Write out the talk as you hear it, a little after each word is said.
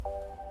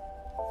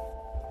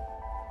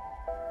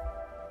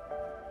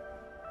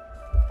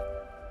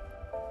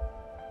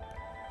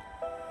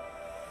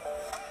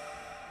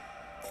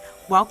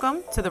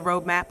Welcome to the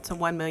Roadmap to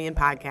 1 Million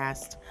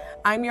podcast.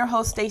 I'm your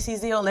host, Stacey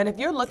Zeal, and if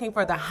you're looking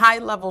for the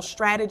high-level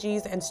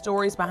strategies and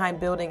stories behind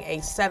building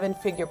a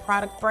seven-figure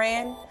product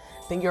brand,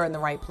 then you're in the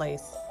right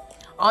place.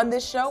 On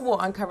this show, we'll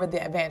uncover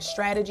the advanced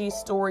strategies,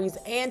 stories,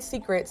 and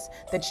secrets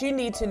that you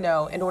need to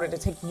know in order to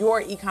take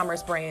your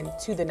e-commerce brand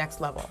to the next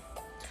level.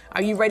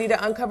 Are you ready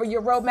to uncover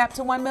your roadmap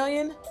to 1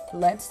 million?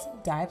 Let's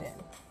dive in.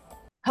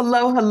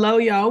 Hello,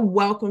 y'all.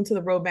 Welcome to the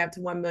Roadmap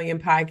to 1 Million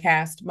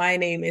podcast. My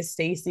name is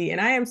Stacey,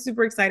 and I am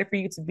super excited for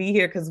you to be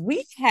here because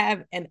we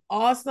have an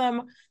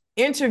awesome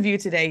interview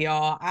today,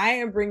 y'all. I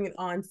am bringing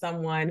on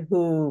someone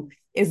who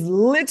is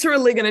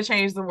literally going to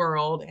change the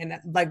world. And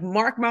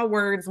mark my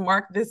words,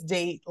 mark this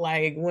date.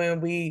 Like when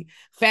we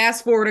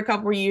fast forward a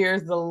couple of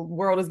years, the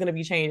world is going to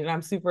be changed. And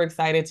I'm super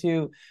excited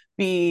to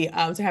be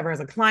to have her as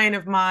a client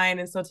of mine.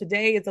 And so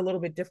today it's a little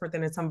bit different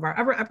than in some of our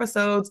other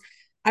episodes.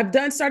 I've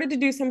started to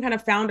do some kind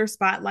of founder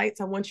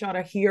spotlights. I want y'all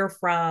to hear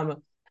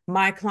from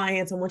my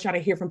clients. I want y'all to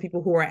hear from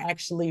people who are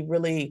actually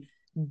really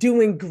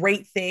doing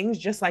great things,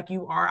 just like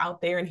you are out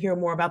there, and hear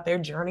more about their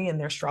journey and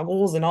their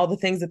struggles and all the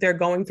things that they're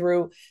going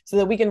through, so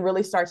that we can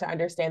really start to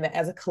understand that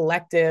as a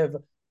collective,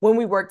 when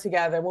we work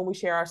together, when we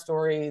share our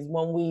stories,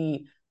 when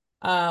we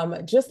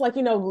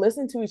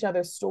listen to each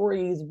other's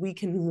stories, we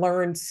can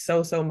learn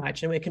so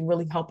much, and it can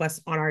really help us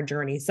on our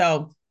journey.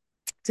 So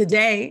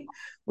today,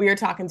 we are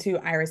talking to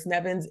Iris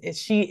Nevins.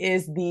 She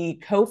is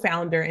the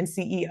co-founder and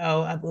CEO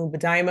of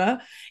Waitlist,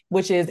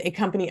 which is a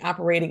company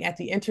operating at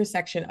the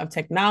intersection of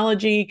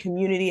technology,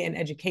 community, and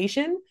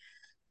education.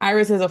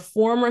 Iris is a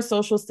former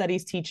social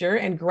studies teacher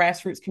and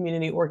grassroots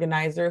community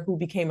organizer who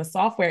became a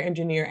software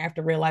engineer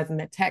after realizing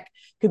that tech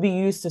could be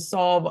used to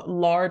solve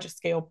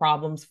large-scale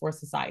problems for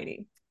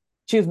society.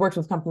 She has worked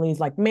with companies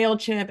like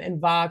MailChimp and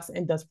Vox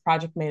and does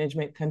project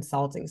management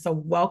consulting. So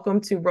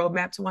welcome to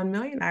Roadmap to 1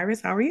 Million.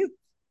 Iris, how are you?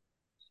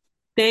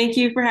 Thank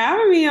you for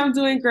having me. I'm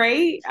doing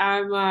great.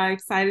 I'm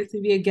excited to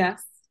be a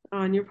guest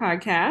on your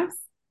podcast.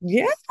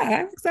 Yeah,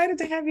 I'm excited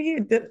to have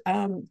you here.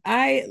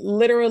 I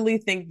literally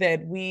think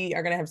that we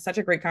are going to have such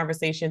a great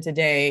conversation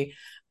today.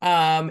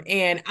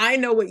 And I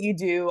know what you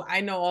do. I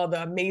know all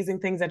the amazing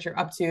things that you're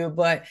up to,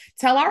 but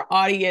tell our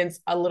audience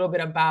a little bit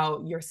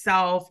about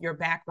yourself, your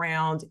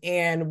background,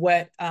 and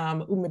what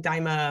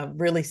Waitlist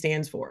really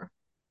stands for.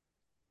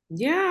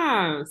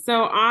 Yeah,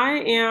 so I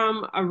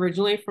am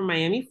originally from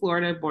Miami,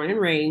 Florida, born and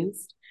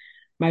raised.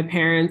 My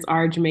parents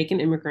are Jamaican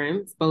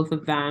immigrants, both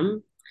of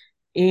them.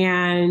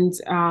 And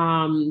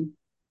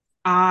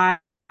I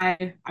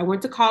I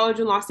went to college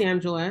in Los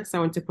Angeles. I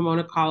went to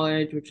Pomona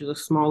College, which is a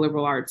small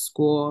liberal arts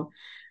school.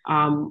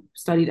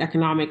 Studied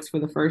economics for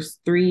the first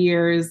 3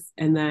 years,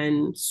 and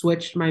then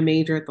switched my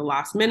major at the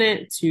last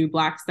minute to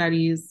Black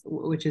Studies,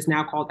 which is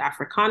now called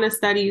Africana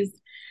Studies,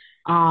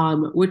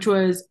 which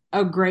was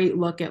a great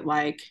look at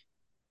like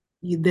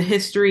the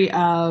history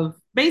of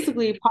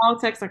basically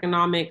politics,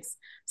 economics,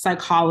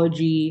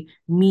 psychology,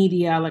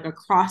 media, like a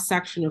cross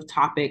section of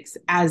topics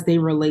as they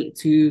relate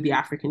to the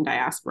African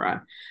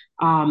diaspora.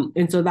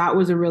 And so that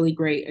was a really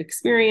great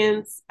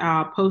experience.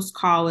 Post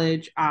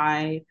college,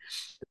 I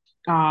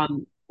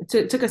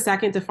took a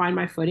second to find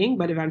my footing,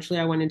 but eventually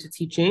I went into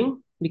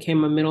teaching,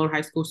 became a middle and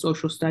high school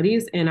social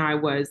studies, and I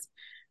was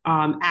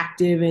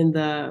active in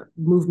the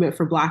movement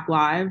for Black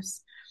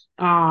Lives.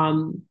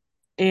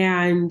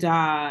 In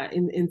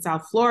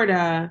South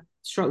Florida,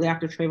 shortly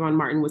after Trayvon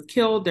Martin was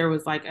killed, there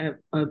was like a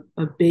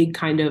big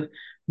kind of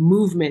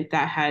movement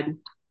that had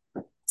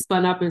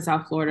spun up in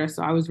South Florida.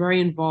 So I was very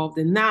involved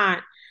in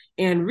that,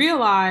 and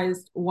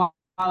realized while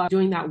I was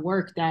doing that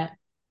work that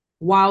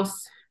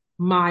whilst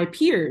my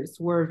peers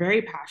were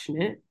very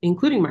passionate,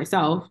 including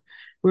myself,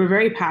 were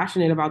very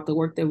passionate about the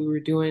work that we were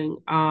doing,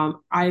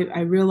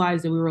 I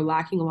realized that we were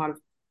lacking a lot of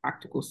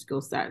practical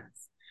skill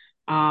sets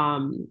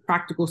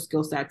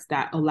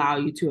that allow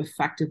you to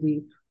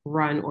effectively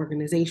run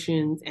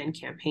organizations and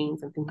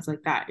campaigns and things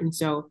like that. And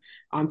so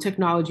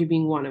technology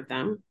being one of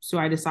them. So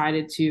I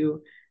decided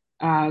to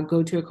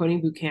go to a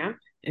coding boot camp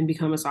and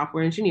become a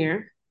software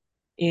engineer,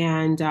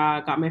 and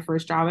got my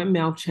first job at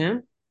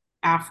MailChimp.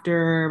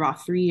 After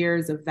about 3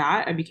 years of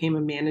that, I became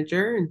a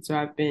manager. And so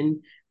I've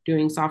been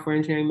doing software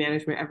engineering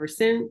management ever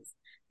since.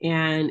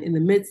 And in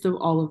the midst of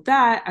all of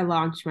that, I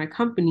launched my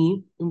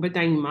company,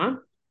 Waitlist,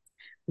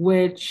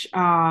 which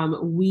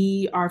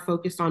we are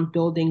focused on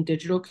building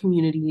digital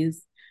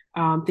communities.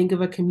 Think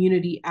of a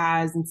community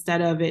as, instead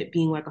of it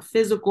being like a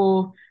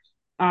physical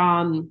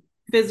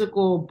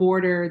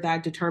border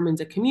that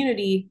determines a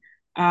community,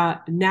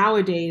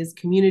 nowadays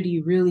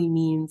community really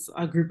means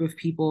a group of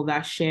people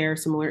that share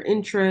similar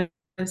interests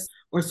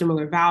or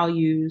similar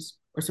values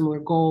or similar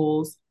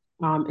goals,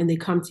 and they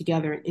come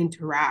together and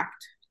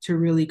interact to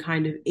really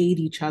kind of aid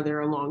each other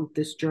along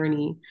this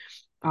journey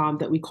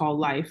that we call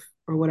life,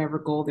 or whatever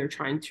goal they're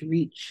trying to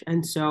reach.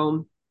 And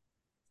so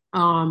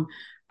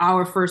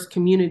our first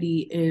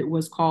community, it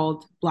was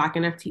called Black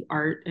NFT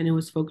Art, and it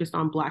was focused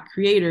on Black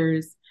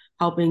creators,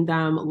 helping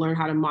them learn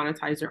how to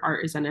monetize their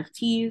art as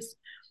NFTs.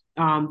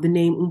 The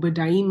name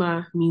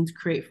Waitlist means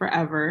create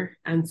forever.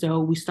 And so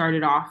we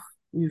started off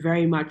we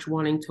very much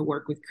wanting to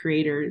work with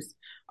creators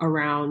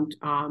around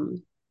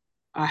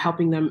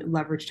helping them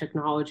leverage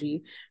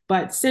technology.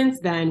 But since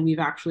then, we've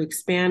actually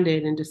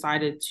expanded and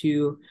decided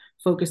to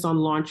focus on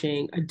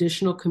launching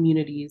additional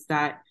communities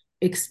that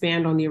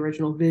expand on the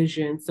original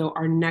vision. So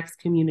our next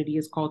community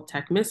is called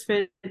Tech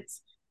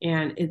Misfits,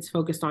 and it's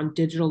focused on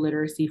digital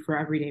literacy for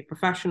everyday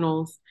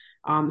professionals,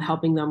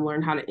 helping them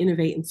learn how to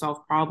innovate and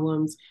solve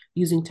problems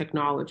using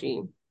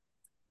technology.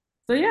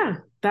 So yeah,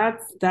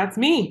 that's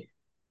me.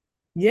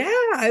 Yeah,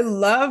 I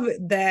love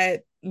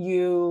that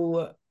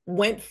you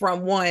went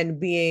from one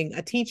being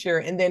a teacher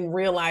and then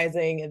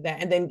realizing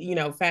that, and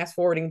then, fast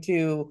forwarding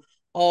to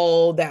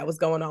all that was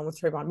going on with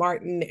Trayvon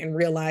Martin and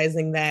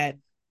realizing that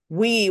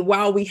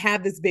while we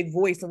have this big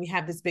voice and we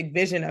have this big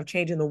vision of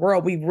changing the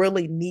world, we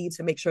really need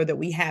to make sure that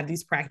we have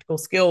these practical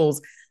skills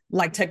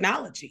like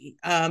technology,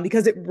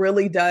 because it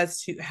really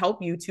does to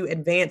help you to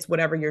advance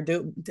whatever you're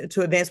doing,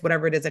 to advance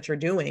whatever it is that you're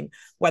doing,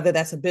 whether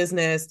that's a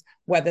business,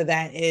 whether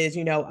that is,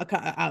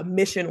 a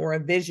mission or a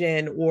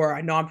vision or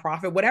a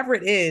nonprofit, whatever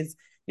it is,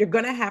 you're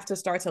going to have to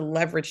start to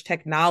leverage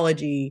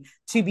technology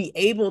to be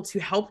able to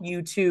help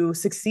you to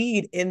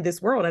succeed in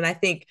this world. And I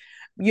think,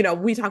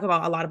 we talk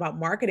about a lot about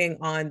marketing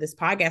on this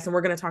podcast, and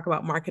we're going to talk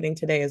about marketing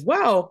today as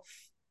well.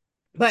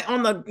 But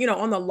on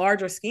the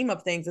larger scheme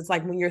of things, it's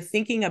like when you're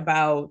thinking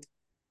about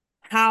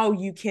how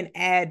you can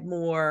add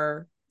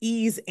more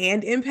ease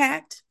and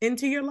impact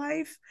into your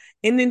life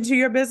and into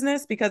your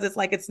business, because it's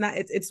like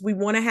it's we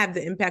want to have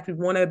the impact, we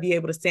want to be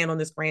able to stand on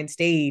this grand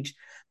stage,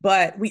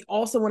 but we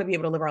also want to be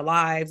able to live our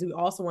lives. We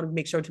also want to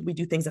make sure we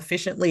do things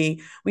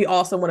efficiently. We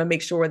also want to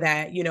make sure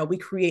that we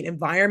create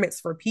environments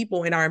for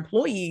people and our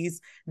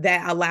employees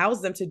that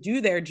allows them to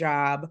do their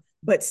job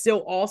but still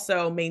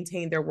also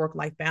maintain their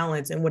work-life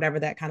balance and whatever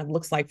that kind of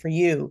looks like for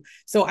you.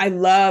 So I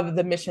love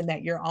the mission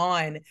that you're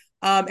on.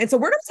 And so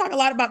we're going to talk a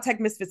lot about Tech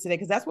Misfits today,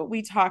 because that's what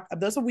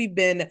we've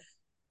been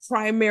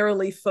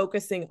primarily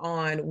focusing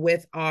on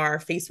with our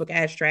Facebook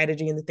ad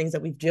strategy and the things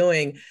that we've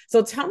doing.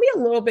 So tell me a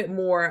little bit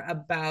more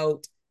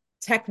about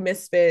Tech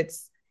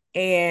Misfits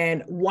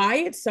and why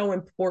it's so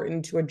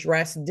important to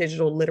address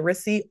digital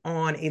literacy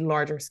on a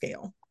larger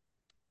scale.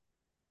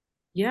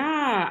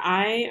 Yeah,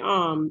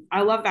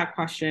 I love that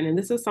question, and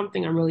this is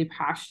something I'm really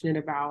passionate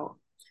about.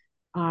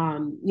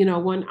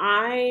 When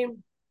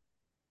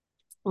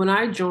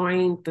I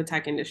joined the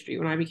tech industry,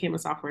 when I became a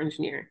software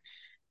engineer,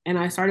 and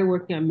I started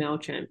working on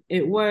Mailchimp,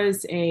 it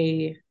was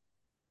a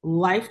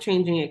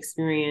life-changing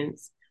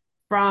experience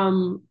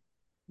from,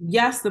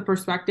 yes, the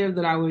perspective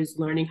that I was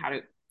learning how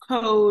to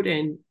code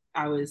and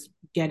I was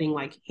getting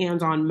like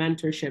hands-on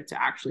mentorship to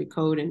actually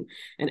code and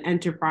an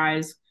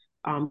enterprise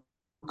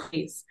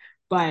case.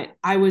 But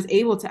I was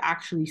able to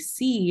actually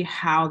see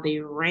how they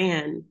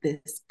ran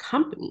this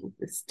company,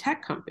 this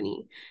tech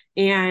company.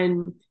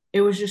 And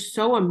it was just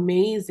so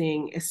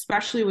amazing,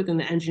 especially within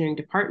the engineering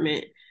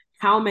department,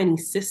 how many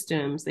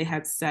systems they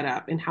had set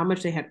up and how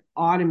much they had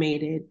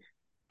automated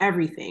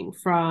everything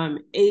from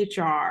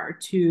HR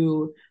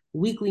to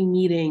weekly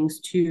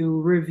meetings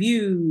to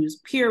reviews,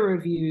 peer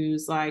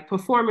reviews, like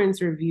performance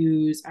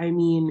reviews. I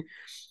mean,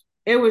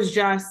 it was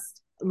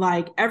just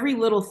like every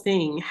little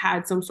thing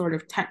had some sort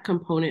of tech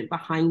component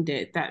behind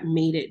it that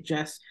made it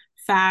just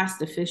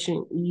fast,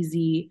 efficient,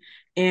 easy.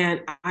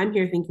 And I'm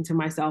here thinking to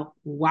myself,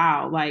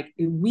 wow, like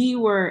we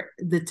were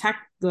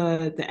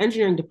the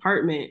engineering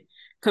department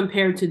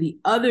compared to the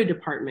other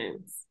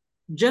departments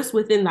just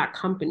within that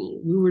company,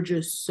 we were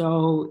just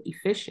so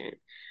efficient.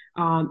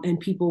 And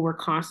people were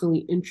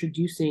constantly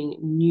introducing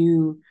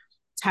new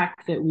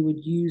tech that we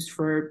would use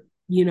for,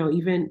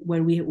 even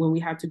when we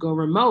had to go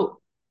remote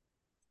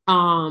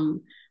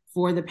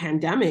for the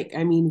pandemic.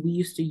 I mean, we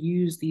used to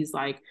use we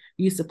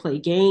used to play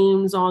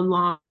games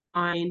online.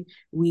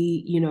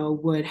 We,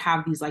 would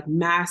have these like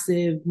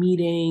massive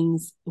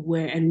meetings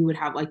and we would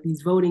have like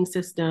these voting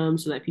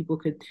systems so that people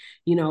could,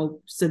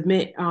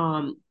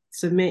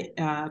 submit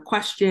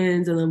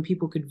questions, and then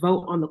people could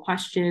vote on the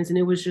questions. And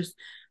it was just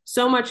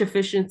so much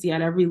efficiency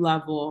at every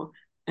level.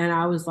 And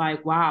I was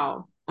like,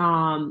 wow,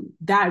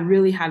 that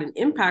really had an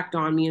impact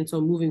on me. And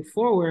so moving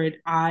forward,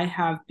 I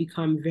have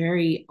become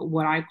very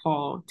what I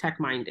call tech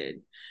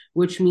minded,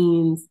 which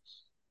means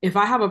if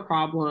I have a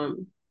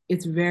problem,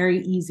 it's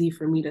very easy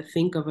for me to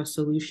think of a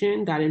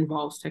solution that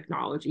involves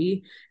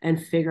technology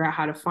and figure out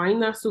how to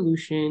find that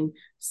solution,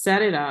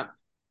 set it up,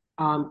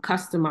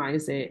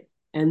 customize it,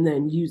 and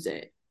then use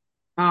it.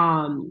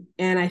 And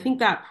I think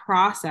that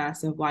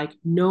process of like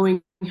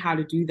knowing how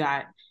to do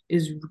that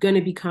is going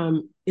to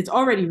become, it's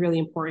already really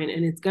important,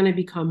 and it's going to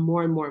become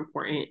more and more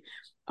important,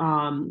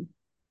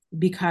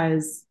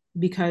 because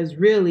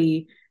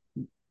really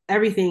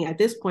everything at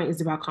this point is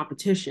about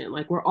competition.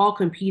 Like we're all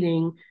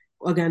competing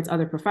against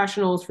other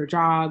professionals for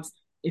jobs.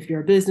 If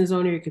you're a business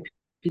owner, you're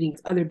competing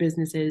with other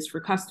businesses for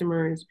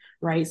customers,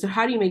 right? So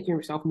how do you make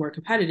yourself more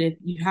competitive?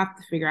 You have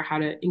to figure out how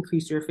to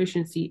increase your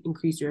efficiency,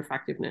 increase your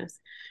effectiveness.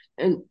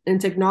 And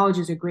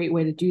technology is a great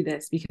way to do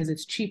this because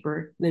it's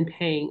cheaper than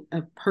paying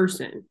a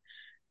person,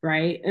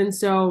 right? And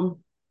so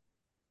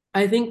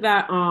I think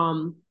that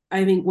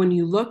I think when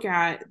you look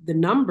at the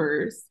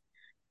numbers,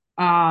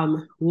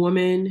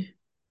 women,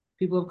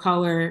 people of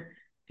color,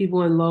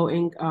 people in low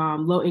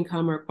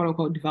income or quote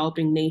unquote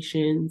developing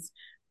nations,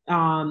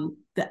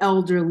 the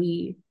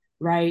elderly,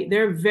 right?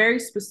 There are very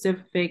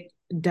specific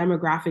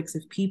demographics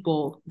of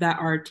people that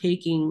are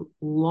taking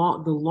the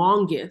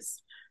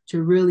longest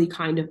to really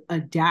kind of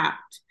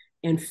adapt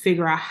and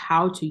figure out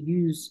how to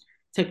use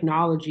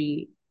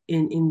technology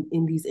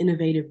in these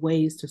innovative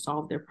ways to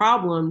solve their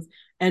problems.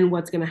 And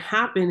what's going to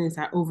happen is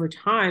that over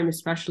time,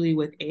 especially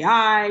with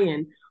AI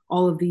and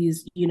all of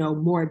these,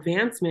 more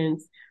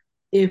advancements,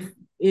 if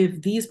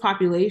these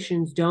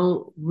populations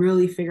don't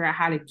really figure out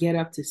how to get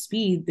up to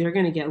speed, they're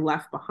going to get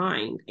left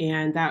behind,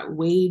 and that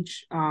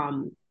wage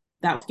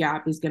that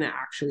gap is going to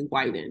actually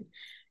widen.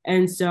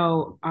 And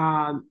so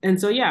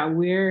yeah,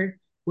 we're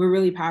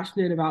really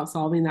passionate about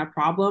solving that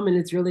problem, and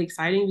it's really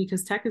exciting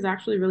because tech is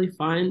actually really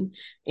fun.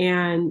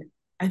 And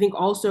I think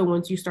also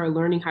once you start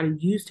learning how to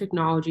use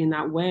technology in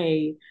that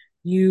way,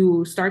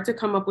 you start to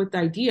come up with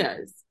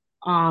ideas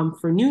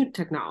for new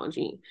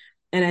technology.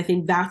 And I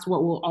think that's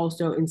what will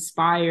also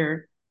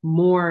inspire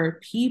more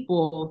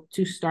people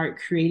to start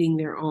creating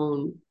their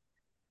own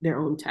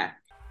tech.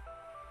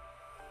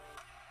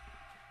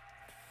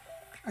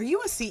 Are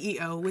you a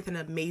CEO with an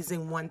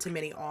amazing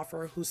one-to-many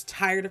offer who's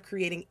tired of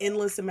creating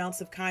endless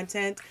amounts of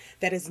content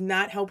that is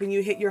not helping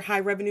you hit your high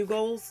revenue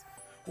goals?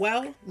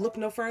 Well, look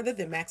no further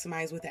than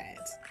Maximize with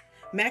Ads.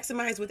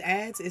 Maximize with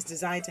Ads is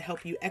designed to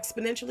help you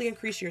exponentially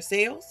increase your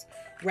sales,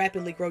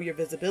 rapidly grow your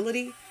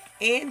visibility,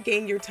 and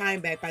gain your time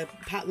back by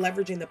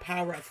leveraging the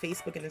power of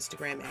Facebook and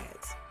Instagram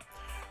ads.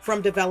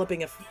 From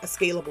developing a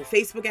scalable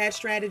Facebook ad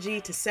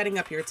strategy to setting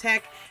up your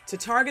tech to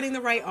targeting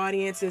the right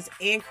audiences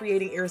and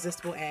creating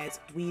irresistible ads,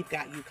 we've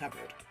got you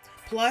covered.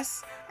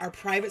 Plus, our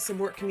private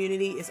support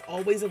community is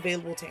always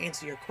available to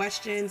answer your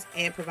questions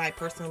and provide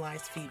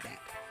personalized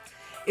feedback.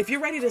 If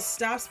you're ready to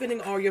stop spending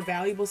all your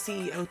valuable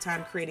CEO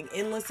time creating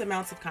endless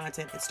amounts of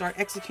content and start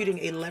executing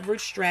a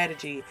leveraged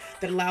strategy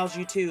that allows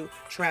you to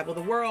travel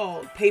the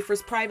world, pay for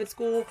private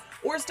school,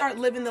 or start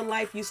living the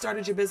life you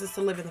started your business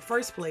to live in the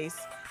first place,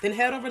 then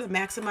head over to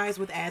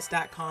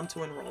MaximizeWithAds.com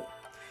to enroll.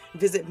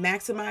 Visit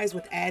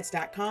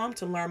MaximizeWithAds.com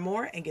to learn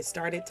more and get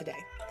started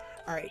today.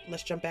 All right,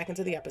 let's jump back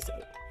into the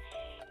episode.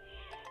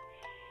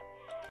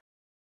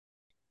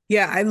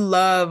 Yeah, I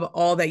love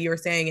all that you're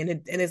saying.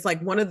 And it's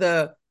like one of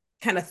the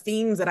kind of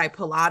themes that I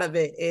pull out of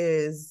it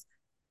is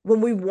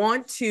when we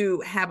want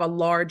to have a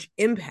large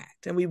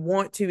impact and we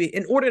want to,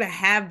 in order to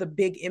have the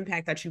big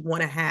impact that you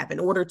want to have, in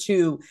order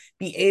to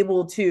be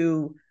able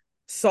to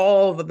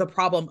solve the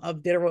problem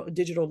of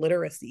digital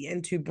literacy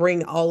and to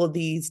bring all of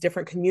these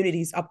different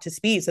communities up to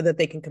speed so that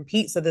they can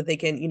compete, so that they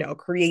can,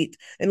 create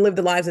and live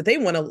the lives that they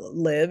want to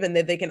live, and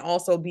that they can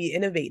also be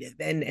innovative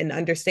and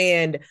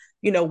understand,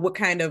 what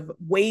kind of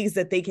ways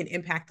that they can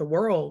impact the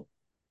world.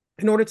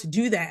 In order to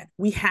do that,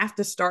 we have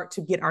to start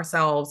to get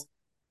ourselves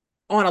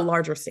on a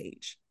larger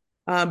stage.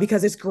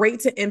 Because it's great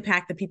to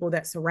impact the people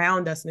that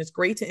surround us, and it's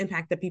great to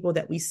impact the people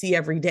that we see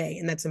every day.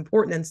 And that's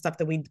important and stuff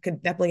that we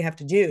could definitely have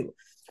to do.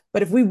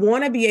 But if we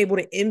want to be able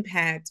to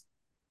impact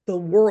the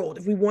world,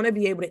 if we want to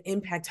be able to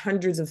impact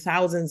hundreds of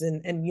thousands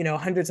and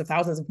hundreds of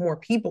thousands of more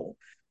people,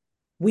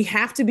 we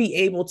have to be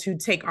able to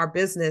take our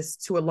business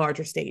to a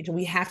larger stage. And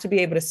we have to be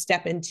able to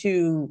step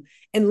into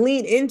and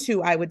lean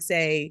into, I would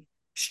say,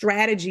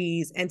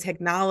 strategies and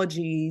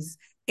technologies,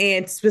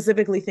 and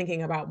specifically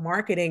thinking about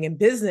marketing and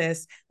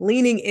business,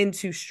 leaning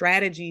into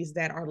strategies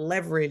that are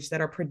leveraged,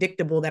 that are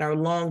predictable, that are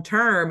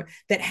long-term,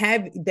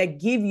 that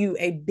give you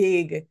a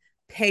big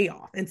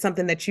payoff and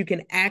something that you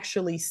can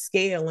actually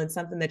scale and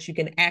something that you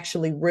can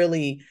actually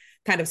really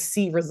kind of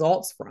see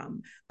results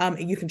from.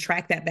 And you can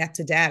track that back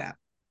to data.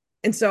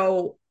 And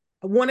so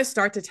I want to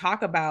start to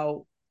talk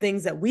about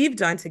things that we've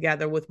done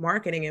together with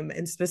marketing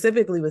and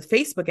specifically with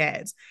Facebook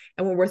ads.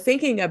 And when we're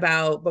thinking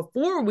about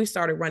before we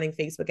started running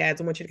Facebook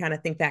ads, I want you to kind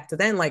of think back to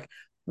then, like,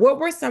 what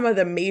were some of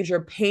the major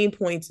pain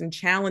points and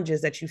challenges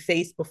that you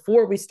faced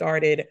before we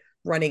started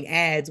running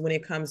ads when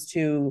it comes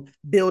to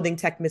building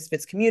Tech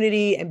Misfits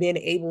community and being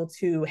able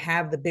to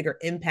have the bigger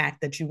impact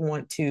that you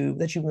want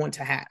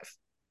to have?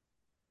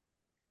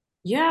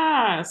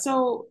 Yeah.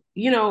 So,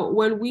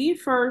 when we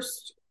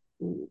first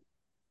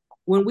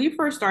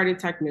started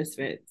Tech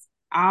Misfits,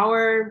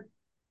 our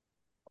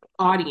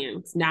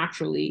audience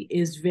naturally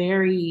is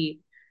very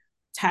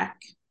tech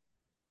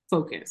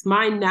focused.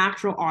 My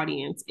natural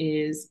audience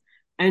is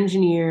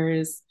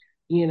engineers,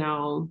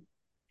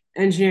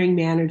 engineering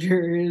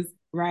managers,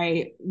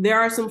 right? There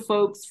are some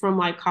folks from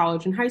like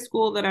college and high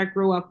school that I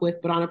grew up with,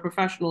 but on a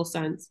professional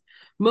sense,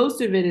 most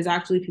of it is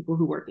actually people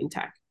who work in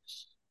tech.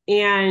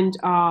 And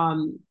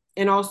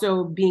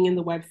also being in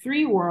the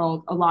Web3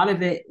 world, a lot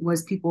of it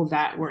was people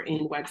that were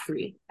in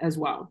Web3 as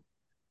well.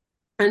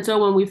 And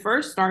so when we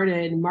first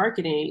started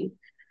marketing,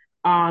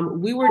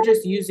 we were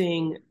just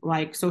using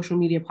like social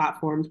media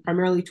platforms,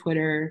 primarily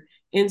Twitter,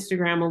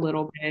 Instagram a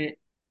little bit.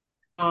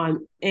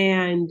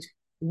 And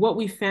what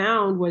we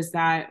found was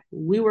that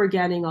we were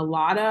getting a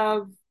lot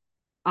of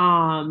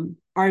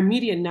our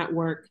immediate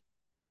network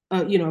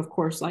of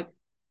course, like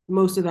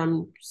most of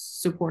them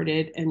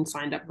supported and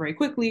signed up very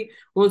quickly.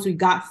 Once we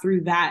got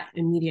through that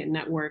immediate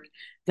network,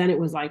 then it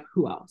was like,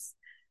 who else?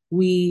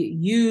 We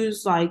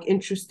used like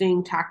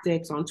interesting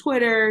tactics on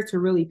Twitter to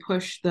really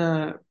push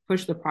the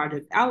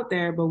project out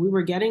there, but we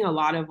were getting a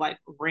lot of like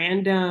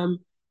random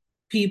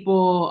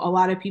people, a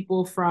lot of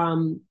people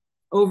from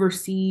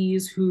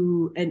overseas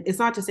who, and it's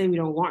not to say we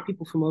don't want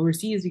people from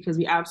overseas because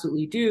we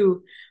absolutely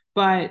do,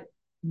 but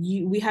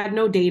we had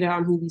no data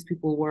on who these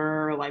people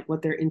were, or like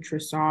what their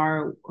interests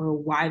are, or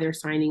why they're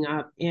signing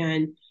up.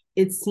 And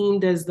it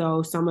seemed as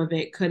though some of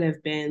it could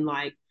have been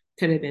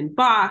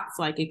bots,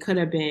 like it could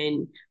have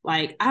been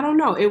like, I don't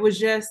know. It was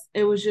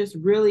just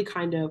really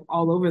kind of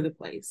all over the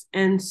place.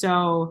 And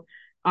so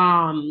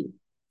um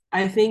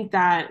I think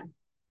that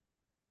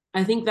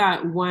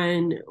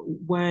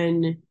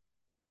when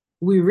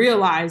we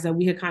realized that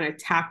we had kind of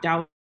tapped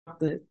out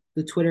the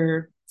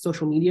Twitter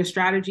social media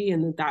strategy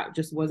and that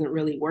just wasn't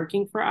really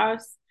working for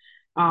us,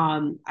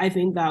 I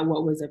think that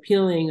what was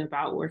appealing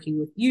about working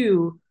with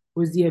you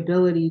was the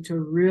ability to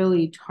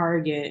really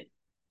target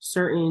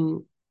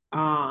certain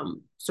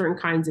certain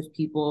kinds of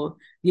people,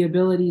 the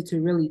ability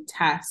to really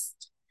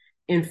test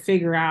and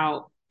figure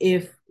out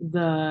if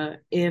the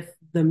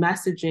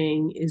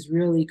messaging is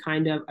really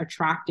kind of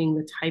attracting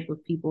the type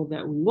of people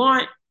that we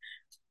want,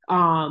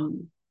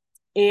 um,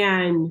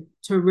 and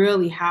to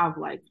really have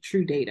like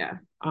true data.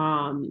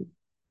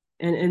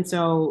 And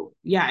so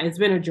yeah, it's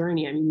been a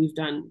journey. I mean, we've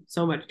done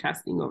so much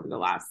testing over the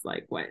last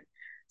like what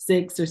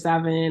 6 or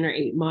 7 or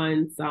 8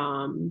 months.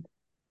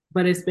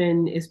 But it's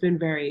been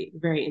very,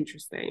 very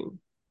interesting.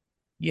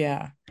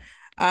 Yeah.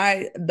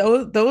 I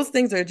those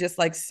things are just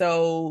like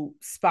so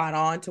spot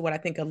on to what I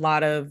think a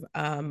lot of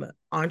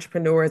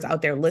entrepreneurs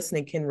out there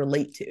listening can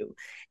relate to,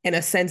 in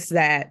a sense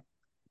that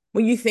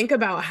when you think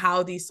about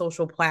how these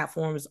social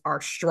platforms are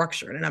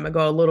structured, and I'm gonna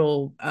go a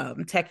little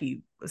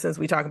techie since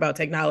we talk about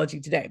technology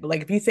today, but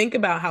like if you think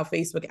about how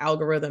Facebook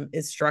algorithm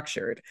is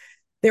structured,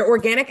 their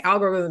organic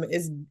algorithm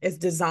is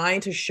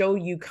designed to show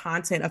you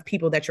content of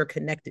people that you're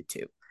connected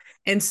to.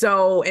 And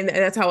so, and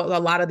that's how a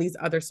lot of these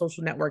other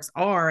social networks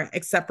are,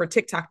 except for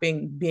TikTok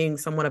being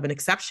somewhat of an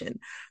exception.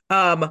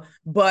 But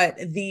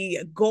the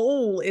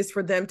goal is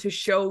for them to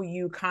show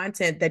you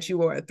content that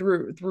you are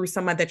through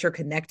someone that you're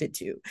connected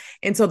to.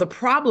 And so the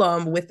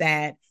problem with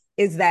that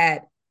is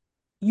that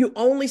you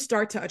only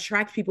start to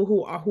attract people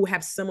who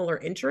have similar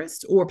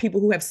interests or people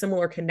who have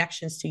similar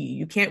connections to you.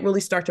 You can't really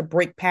start to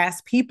break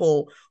past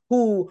people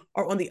who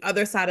are on the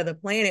other side of the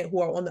planet, who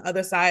are on the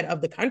other side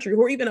of the country,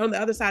 who are even on the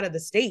other side of the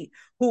state,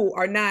 who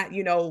are not,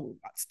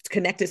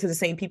 connected to the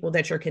same people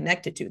that you're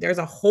connected to. There's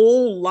a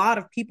whole lot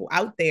of people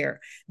out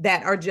there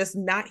that are just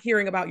not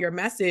hearing about your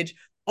message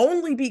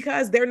only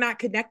because they're not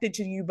connected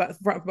to you by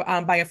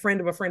a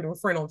friend of a friend of a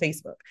friend on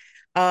Facebook.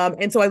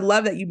 And so I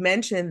love that you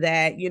mentioned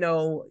that,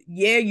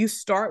 yeah, you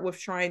start with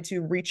trying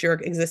to reach your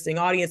existing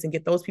audience and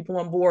get those people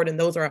on board. And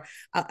those are,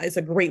 it's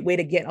a great way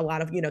to get a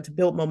lot of, to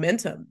build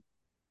momentum.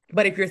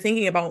 But if you're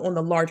thinking about on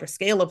the larger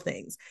scale of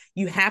things,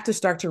 you have to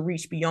start to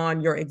reach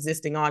beyond your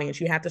existing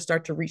audience. You have to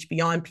start to reach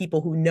beyond people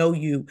who know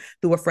you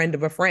through a friend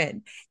of a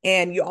friend.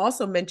 And you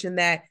also mentioned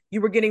that you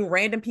were getting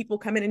random people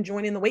coming and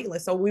joining the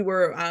waitlist. So we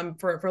were,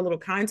 for a little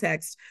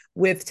context,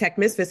 with Tech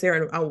Misfits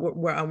there,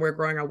 we're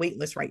growing our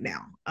waitlist right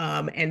now.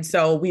 And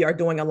so we are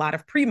doing a lot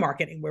of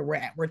pre-marketing where we're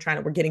at. We're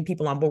getting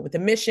people on board with the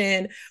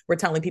mission. We're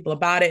telling people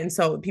about it. And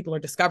so people are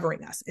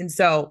discovering us. And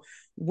so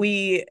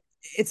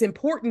it's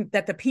important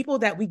that the people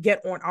that we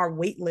get on our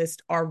wait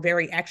list are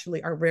very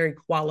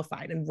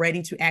qualified and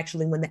ready to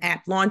actually, when the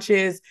app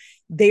launches,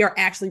 they are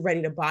actually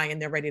ready to buy and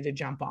they're ready to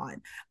jump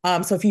on.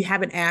 So if you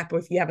have an app or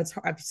if you have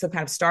some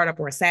kind of startup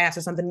or a SaaS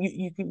or something,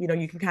 you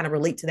can kind of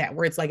relate to that,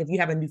 where it's like if you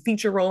have a new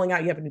feature rolling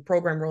out, you have a new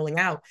program rolling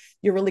out,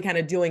 you're really kind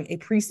of doing a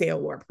pre-sale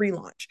or a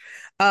pre-launch.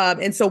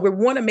 And so we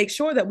want to make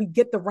sure that we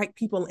get the right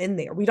people in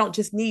there. We don't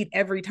just need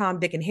every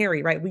Tom, Dick, and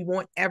Harry, right? We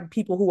want every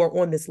people who are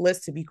on this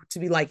list to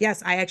be like,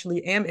 yes, I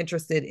actually am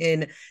interested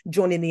in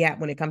joining the app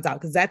when it comes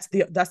out, because that's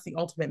the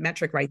ultimate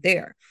metric right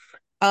there.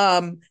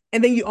 And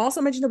then you also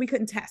mentioned that we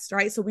couldn't test,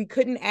 right? So we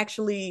couldn't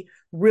actually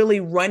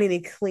really run any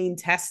clean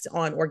tests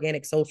on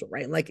organic social,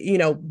 right? Like,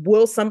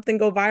 will something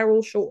go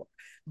viral? Sure.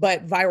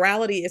 But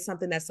virality is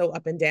something that's so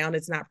up and down.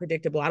 It's not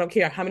predictable. I don't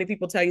care how many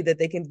people tell you that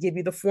they can give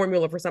you the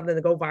formula for something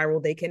to go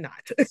viral. They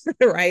cannot,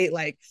 right?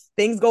 Like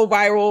things go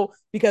viral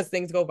because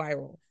things go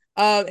viral.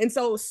 And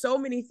so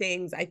many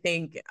things I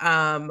think,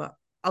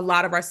 a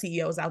lot of our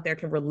CEOs out there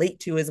can relate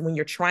to is when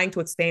you're trying to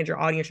expand your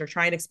audience, you're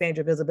trying to expand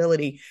your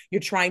visibility, you're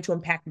trying to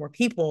impact more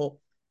people,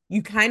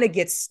 you kind of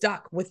get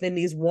stuck within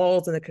these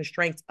walls and the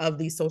constraints of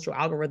these social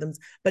algorithms.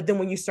 But then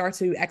when you start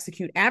to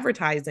execute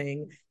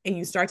advertising and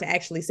you start to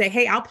actually say,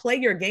 hey, I'll play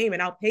your game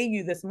and I'll pay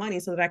you this money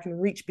so that I can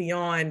reach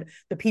beyond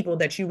the people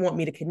that you want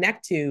me to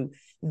connect to,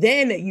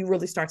 then you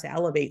really start to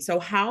elevate. So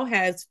how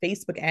has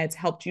Facebook ads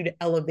helped you to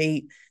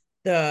elevate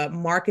the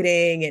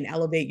marketing and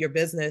elevate your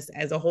business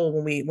as a whole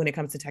when it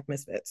comes to Tech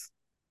Misfits?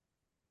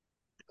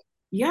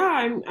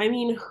 Yeah, I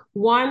mean,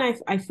 one,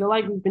 I feel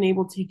like we've been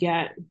able to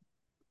get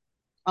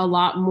a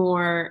lot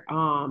more,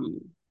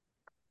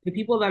 the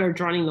people that are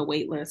joining the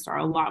wait list are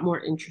a lot more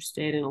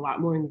interested and a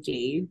lot more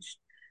engaged.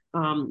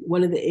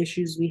 One of the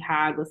issues we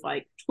had with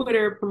like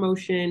Twitter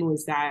promotion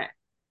was that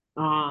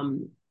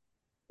um,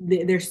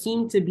 there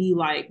seemed to be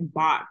like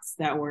bots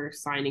that were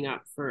signing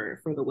up for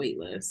the wait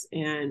list,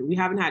 and we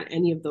haven't had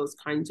any of those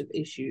kinds of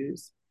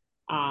issues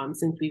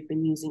since we've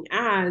been using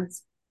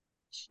ads.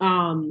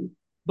 Um,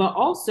 but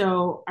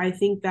also, I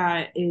think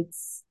that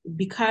it's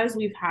because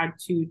we've had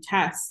to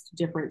test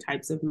different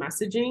types of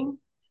messaging,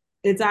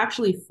 it's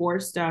actually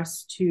forced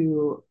us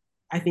to,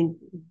 I think,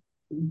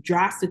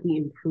 drastically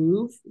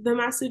improve the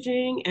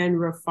messaging and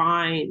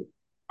refine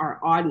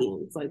our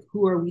audience. Like,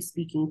 who are we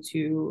speaking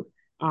to?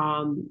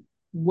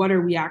 What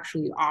are we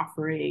actually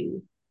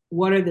offering?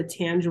 What are the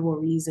tangible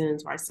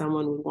reasons why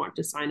someone would want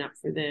to sign up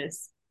for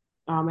this?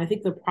 I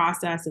think the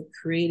process of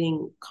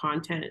creating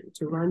content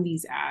to run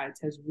these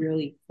ads has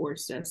really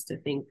forced us to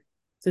think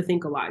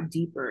a lot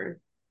deeper.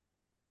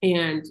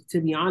 And to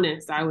be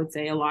honest, I would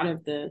say a lot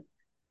of the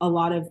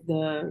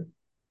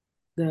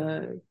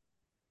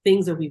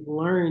things that we've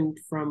learned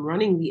from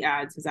running the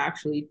ads has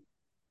actually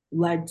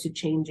led to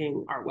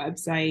changing our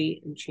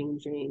website and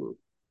changing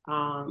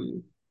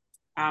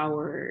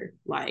our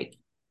like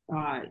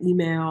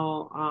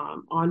email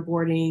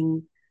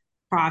onboarding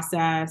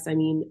process. I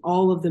mean,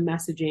 all of the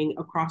messaging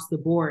across the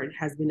board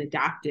has been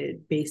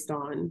adapted based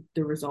on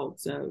the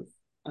results of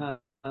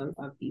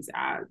these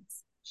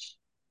ads.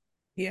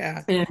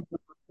 Yeah. And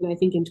I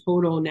think in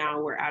total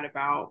now we're at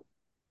about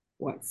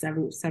what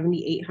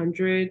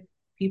 7,800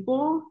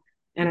 people.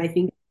 And I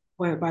think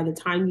by the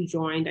time you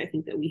joined, I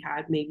think that we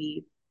had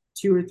maybe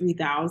 2 or 3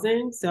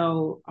 thousand.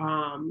 So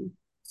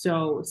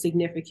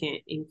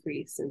significant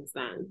increase since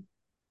then.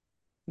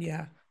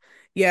 Yeah.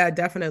 Yeah,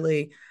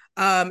 definitely.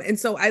 And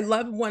so I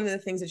love one of the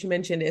things that you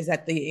mentioned is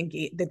that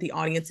the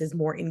audience is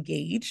more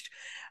engaged,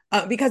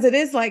 because it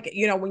is like,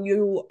 when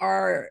you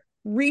are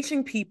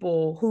reaching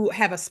people who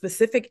have a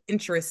specific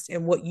interest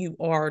in what you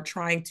are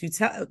trying to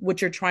tell, what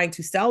you're trying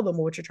to sell them,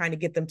 or what you're trying to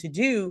get them to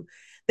do,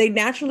 they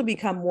naturally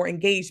become more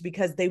engaged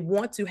because they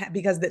want to have,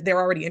 because they're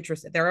already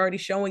interested. They're already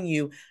showing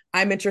you,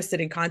 I'm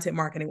interested in content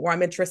marketing, or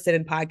I'm interested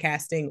in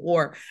podcasting,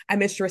 or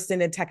I'm interested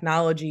in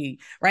technology,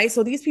 right?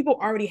 So these people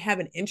already have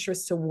an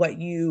interest to what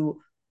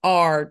you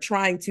are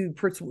trying to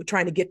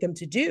get them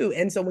to do.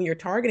 And so when you're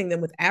targeting them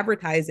with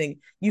advertising,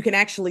 you can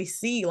actually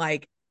see,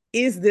 like,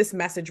 is this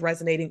message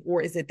resonating,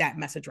 or is it that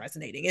message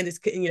resonating? And it's,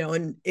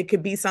 and it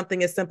could be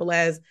something as simple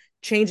as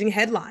changing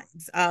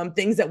headlines.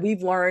 Things that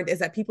we've learned is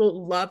that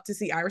people love to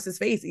see Iris's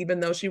face, even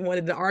though she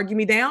wanted to argue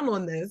me down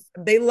on this.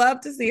 They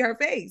love to see her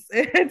face.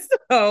 And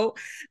so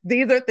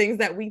these are things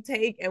that we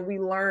take and we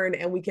learn,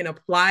 and we can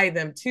apply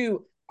them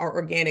to our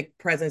organic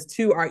presence,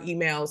 to our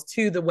emails,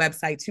 to the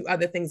website, to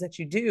other things that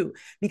you do,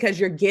 because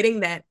you're getting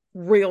that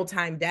real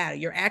time data.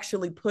 You're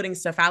actually putting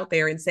stuff out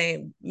there and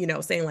saying,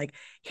 like,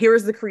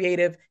 here's the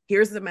creative,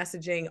 here's the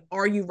messaging.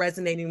 Are you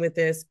resonating with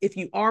this? If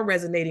you are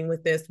resonating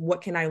with this,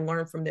 what can I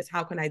learn from this?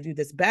 How can I do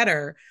this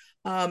better?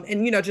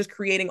 And just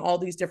creating all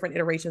these different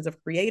iterations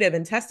of creative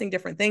and testing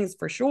different things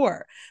for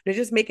sure. But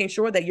just making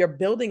sure that you're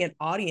building an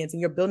audience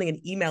and you're building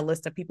an email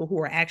list of people who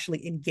are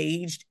actually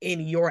engaged in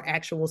your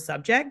actual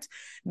subject,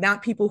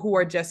 not people who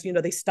are just,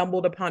 they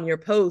stumbled upon your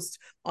post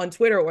on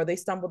Twitter, or they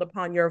stumbled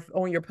upon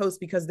your post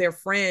because their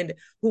friend,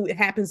 who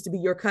happens to be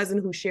your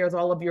cousin who shares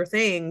all of your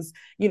things,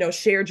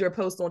 shared your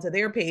post onto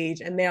their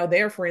page, and now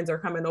their friends are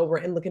coming over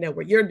and looking at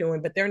what you're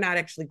doing, but they're not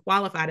actually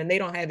qualified and they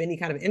don't have any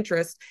kind of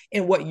interest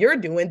in what you're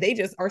doing. They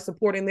just are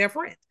supporting their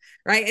friend,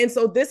 right? And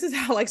so this is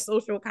how like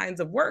social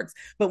kinds of works.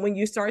 But when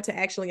you start to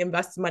actually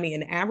invest money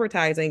in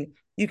advertising,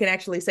 you can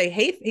actually say,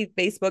 hey,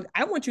 Facebook,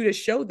 I want you to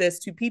show this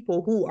to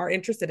people who are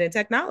interested in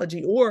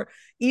technology, or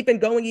even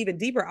going even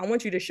deeper, I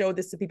want you to show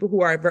this to people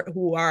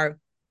who are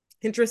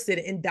interested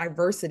in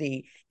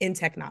diversity in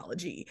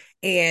technology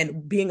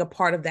and being a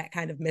part of that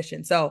kind of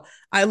mission. So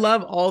I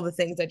love all the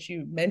things that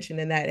you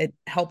mentioned, and that it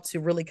helped to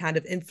really kind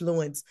of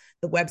influence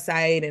the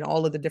website and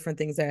all of the different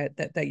things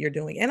that you're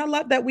doing. And I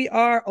love that we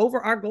are over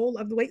our goal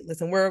of the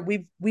waitlist, and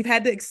we've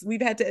had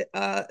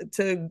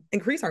to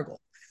increase our goal.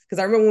 Because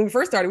I remember when we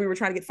first started, we were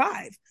trying to get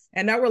 5.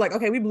 And now we're like,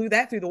 okay, we blew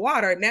that through the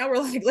water. Now we're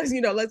like, let's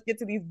get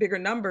to these bigger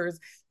numbers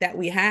that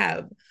we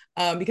have.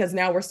 Because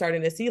now we're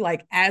starting to see,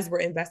 like, as we're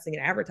investing in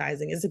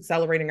advertising, it's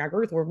accelerating our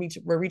growth. We're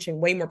reaching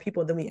way more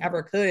people than we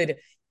ever could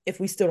if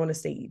we stood on a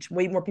stage,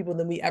 way more people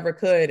than we ever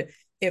could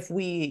if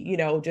we,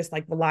 just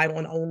like relied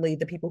on only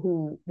the people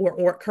who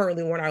were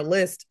currently on our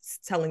list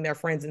telling their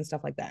friends and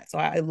stuff like that. So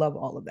I love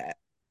all of that.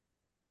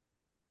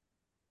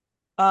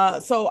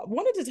 So I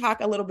wanted to talk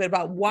a little bit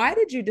about, why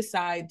did you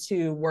decide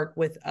to work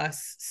with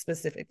us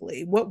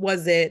specifically? What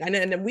was it? And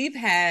then we've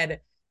had,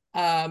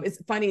 it's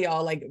funny,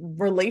 y'all, like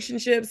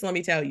relationships, let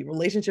me tell you,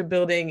 relationship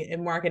building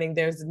and marketing,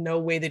 there's no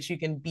way that you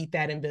can beat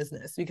that in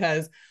business,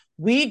 because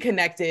we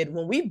connected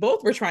when we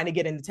both were trying to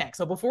get into tech.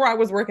 So before I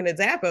was working at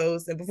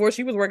Zappos and before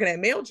she was working at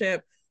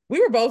MailChimp,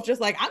 we were both just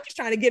like, I'm just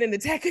trying to get into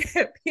tech,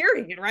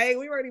 period, right?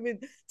 We weren't even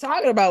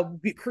talking about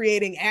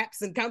creating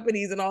apps and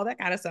companies and all that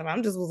kind of stuff.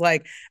 I'm just was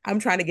like, I'm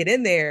trying to get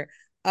in there.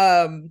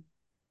 And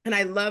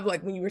I love,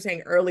 like, when you were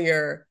saying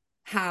earlier,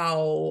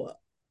 how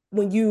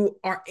when you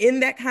are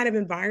in that kind of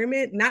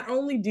environment, not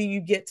only do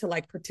you get to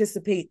like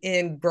participate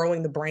in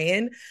growing the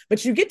brand,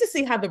 but you get to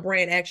see how the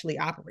brand actually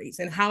operates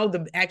and how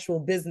the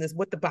actual business,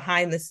 what the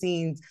behind the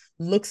scenes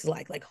looks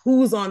like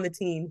who's on the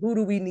team, who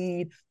do we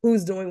need,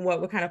 who's doing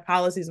what kind of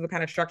policies, what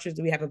kind of structures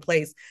do we have in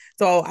place.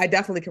 So I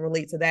definitely can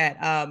relate to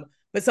that.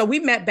 But so we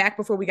met back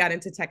before we got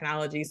into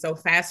technology. So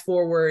fast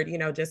forward,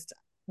 just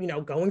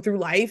going through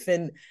life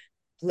and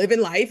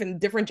living life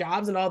and different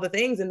jobs and all the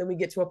things. And then we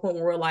get to a point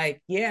where we're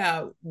like,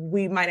 yeah,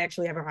 we might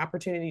actually have an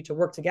opportunity to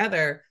work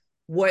together.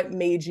 What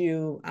made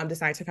you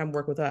decide to come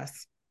work with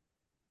us?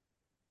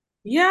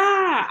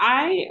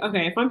 Yeah,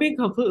 okay, if I'm being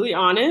completely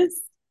honest,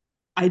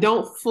 I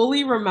don't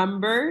fully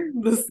remember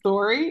the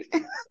story.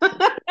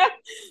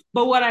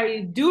 But what I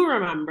do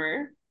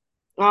remember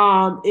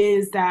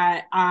is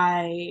that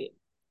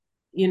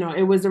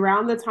it was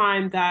around the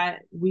time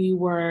that we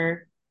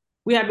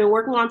had been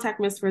working on Tech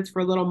Misfits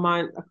for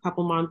a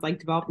couple months, like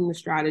developing the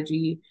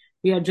strategy.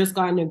 We had just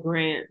gotten a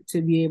grant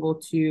to be able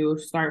to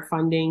start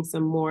funding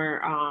some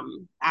more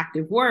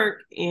active work.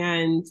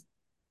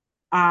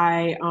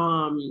 I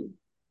um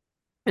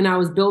and I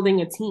was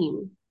building a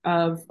team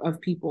of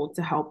people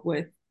to help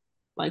with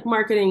like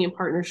marketing and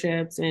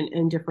partnerships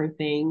and different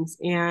things.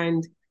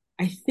 And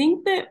I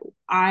think that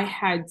I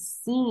had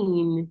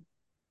seen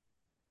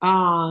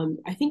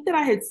I think that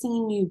I had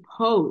seen you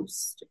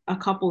post a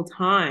couple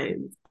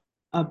times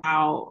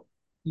about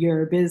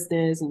your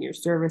business and your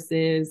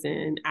services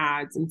and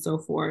ads and so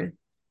forth.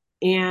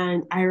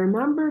 And I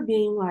remember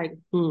being like,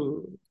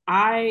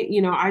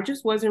 I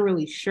just wasn't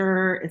really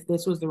sure if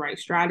this was the right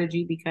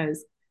strategy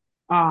because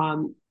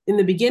in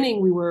the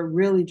beginning, we were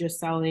really just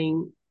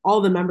selling,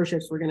 all the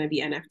memberships were going to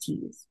be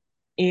NFTs.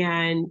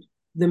 And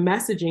the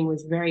messaging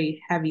was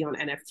very heavy on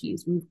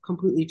NFTs. We've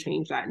completely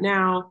changed that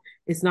now.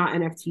 It's not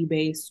NFT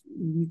based.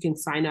 You can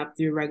sign up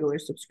through regular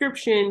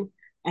subscription,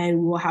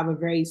 and we'll have a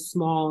very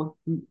small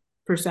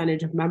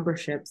percentage of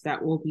memberships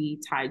that will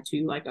be tied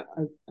to like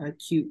a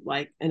cute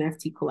like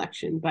NFT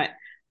collection. But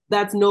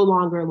that's no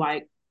longer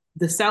like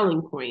the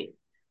selling point.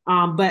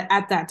 But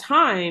at that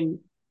time,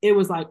 it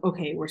was like,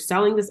 okay, we're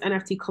selling this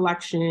NFT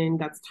collection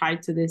that's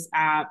tied to this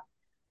app.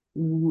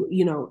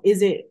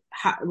 Is it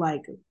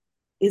like,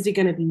 is it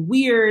going to be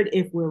weird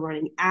if we're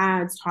running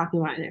ads talking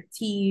about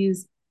NFTs?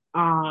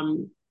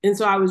 And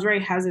so I was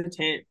very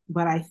hesitant,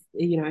 but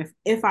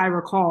if I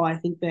recall, I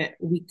think that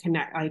we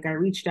connect, like I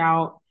reached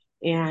out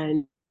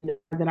and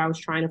that I was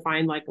trying to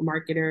find like a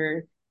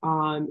marketer.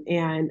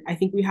 And I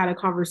think we had a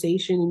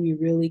conversation and you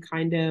really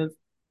kind of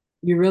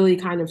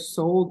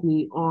sold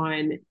me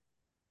on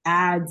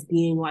ads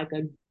being like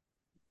a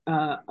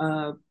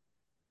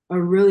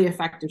a really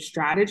effective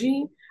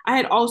strategy. I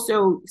had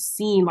also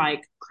seen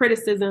like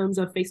criticisms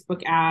of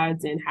Facebook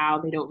ads and how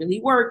they don't really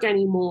work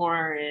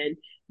anymore and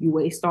you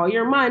waste all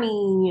your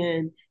money.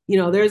 And,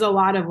 there's a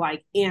lot of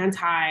like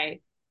anti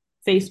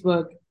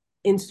Facebook,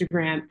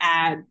 Instagram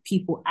ad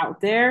people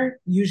out there.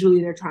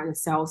 Usually they're trying to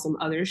sell some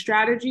other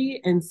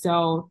strategy. And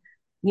so,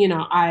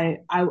 I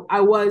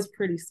was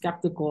pretty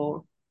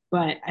skeptical,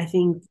 but I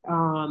think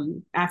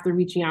after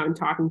reaching out and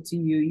talking to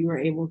you, you were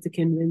able to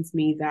convince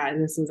me that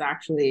this was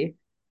actually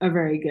a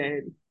very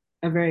good,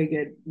 a very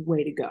good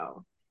way to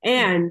go.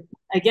 And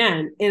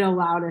again, it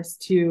allowed us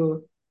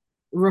to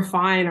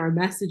refine our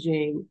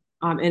messaging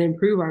and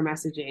improve our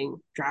messaging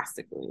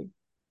drastically.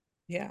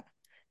 Yeah.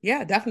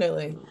 Yeah,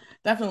 definitely.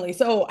 Definitely.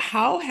 So,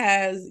 how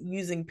has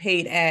using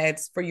paid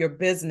ads for your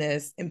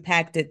business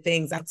impacted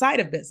things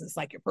outside of business,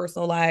 like your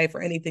personal life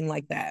or anything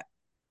like that?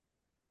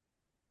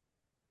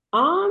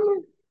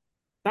 Um,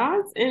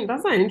 that's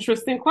an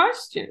interesting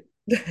question.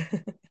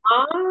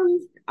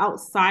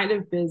 Outside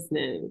of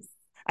business.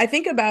 I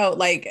think about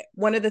like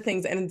one of the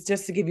things, and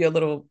just to give you a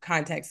little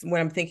context, when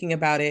I'm thinking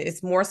about it,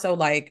 it's more so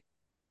like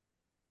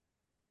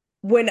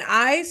when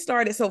I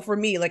started, so for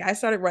me, like I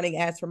started running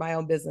ads for my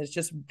own business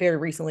just very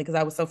recently because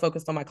I was so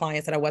focused on my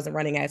clients that I wasn't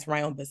running ads for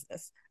my own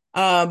business.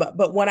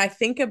 But when I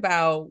think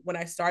about when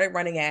I started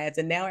running ads,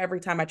 and now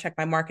every time I check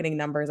my marketing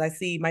numbers, I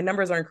see my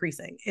numbers are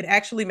increasing. It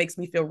actually makes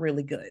me feel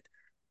really good.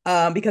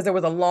 Because there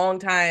was a long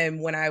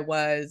time when I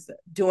was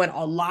doing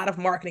a lot of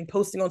marketing,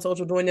 posting on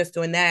social, doing this,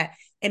 doing that,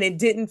 and it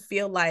didn't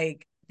feel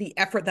like the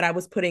effort that I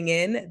was putting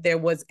in, there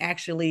was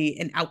actually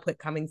an output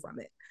coming from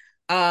it.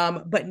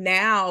 But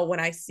now when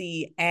I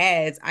see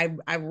ads,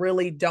 I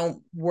really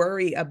don't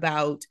worry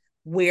about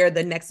where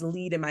the next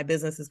lead in my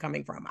business is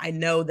coming from. I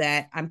know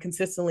that I'm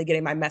consistently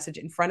getting my message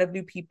in front of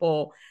new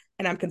people,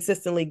 and I'm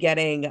consistently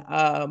getting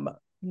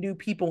new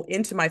people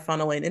into my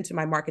funnel and into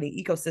my marketing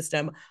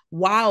ecosystem,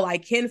 while I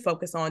can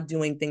focus on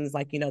doing things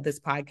like, this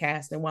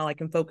podcast, and while I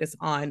can focus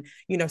on,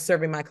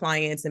 serving my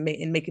clients and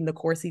making the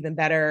course even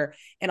better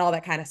and all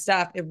that kind of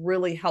stuff. It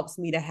really helps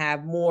me to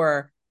have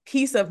more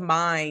peace of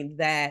mind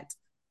that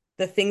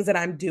the things that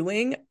I'm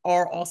doing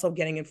are also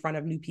getting in front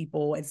of new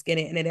people. And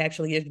it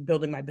actually is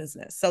building my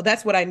business. So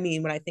that's what I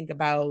mean when I think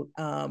about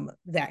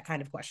that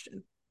kind of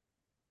question.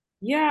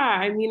 Yeah,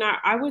 I mean,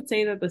 I would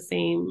say that the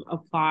same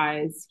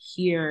applies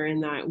here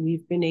in that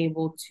we've been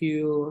able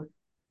to,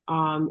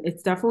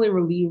 it's definitely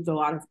relieved a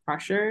lot of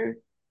pressure.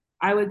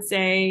 I would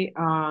say,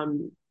 our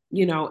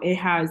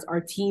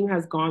team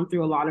has gone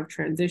through a lot of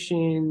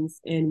transitions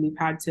and we've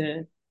had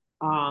to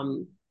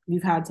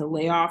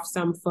lay off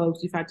some folks,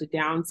 we've had to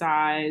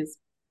downsize,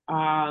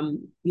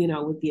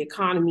 with the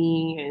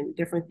economy and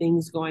different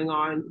things going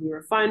on. We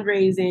were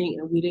fundraising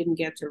and we didn't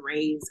get to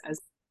raise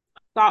as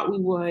thought we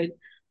would.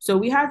 So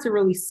we had to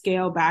really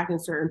scale back in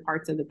certain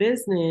parts of the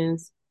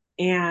business.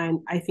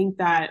 And I think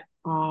that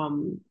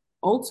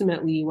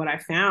ultimately what I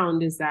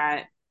found is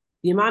that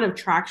the amount of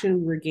traction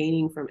we were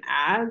gaining from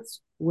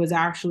ads was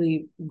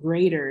actually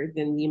greater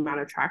than the amount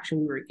of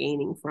traction we were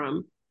gaining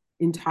from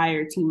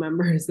entire team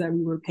members that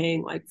we were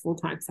paying like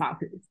full-time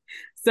salaries.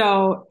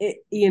 So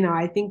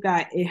I think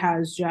that it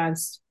has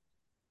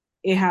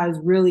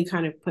really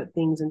kind of put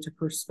things into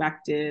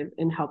perspective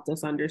and helped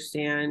us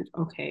understand,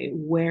 okay,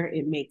 where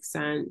it makes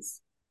sense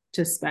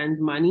to spend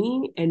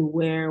money and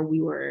where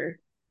we were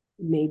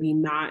maybe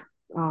not,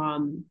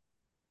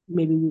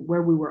 maybe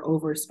where we were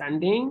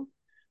overspending.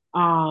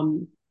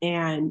 And,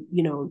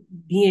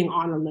 being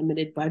on a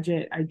limited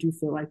budget, I do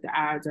feel like the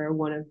ads are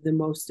one of the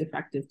most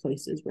effective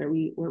places where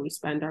we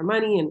spend our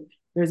money. And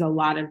there's a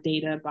lot of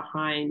data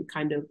behind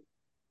kind of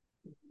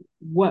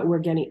what we're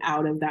getting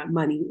out of that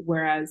money.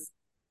 Whereas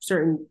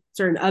certain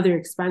other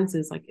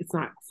expenses, like it's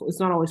not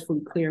always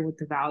fully clear what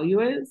the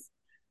value is.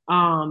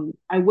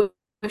 I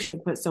wish to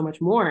put so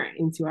much more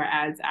into our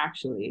ads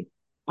actually.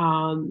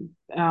 But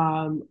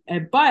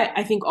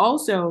I think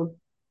also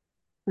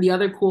the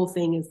other cool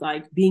thing is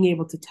like being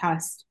able to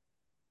test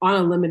on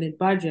a limited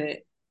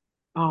budget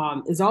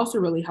is also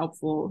really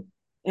helpful.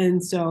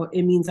 And so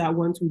it means that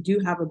once we do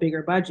have a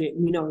bigger budget,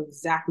 we know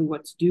exactly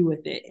what to do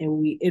with it,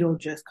 and it'll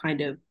just kind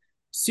of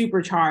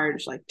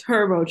supercharge, like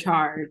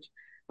turbocharge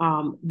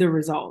the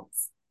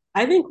results.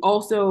 I think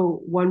also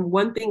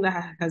one thing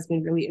that has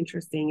been really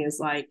interesting is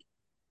like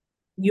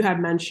you had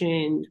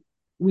mentioned,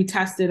 we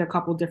tested a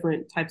couple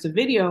different types of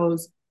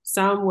videos,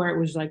 some where it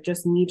was like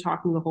just me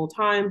talking the whole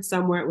time,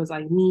 some where it was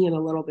like me and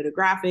a little bit of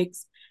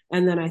graphics,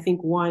 and then I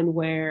think one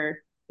where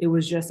it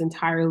was just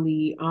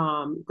entirely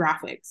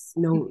graphics,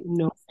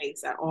 no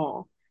face at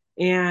all.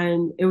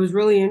 And it was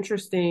really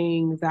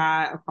interesting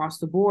that across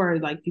the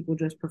board, like people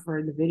just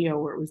preferred the video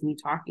where it was me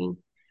talking.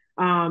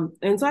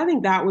 And so I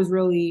think that was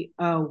really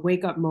a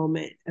wake up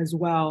moment as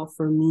well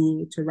for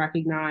me to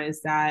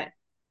recognize that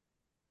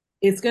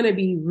it's going to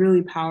be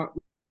really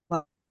powerful.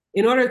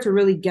 In order to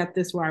really get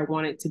this where I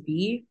want it to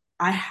be,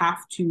 I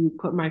have to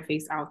put my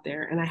face out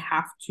there and I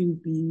have to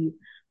be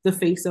the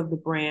face of the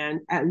brand,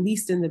 at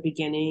least in the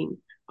beginning,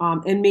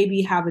 and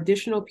maybe have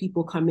additional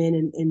people come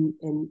in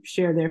and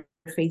share their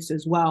face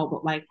as well.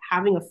 But like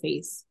having a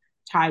face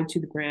tied to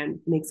the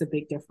brand makes a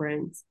big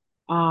difference.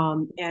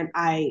 And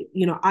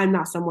I'm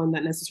not someone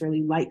that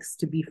necessarily likes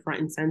to be front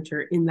and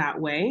center in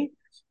that way,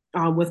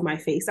 with my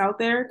face out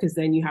there, because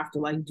then you have to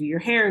like do your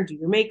hair and do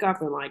your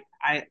makeup, and like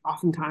I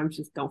oftentimes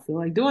just don't feel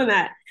like doing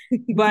that.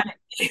 But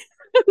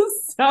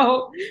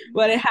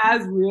but it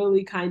has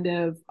really kind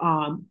of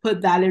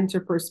put that into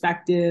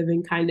perspective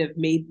and kind of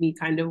made me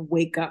kind of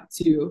wake up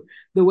to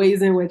the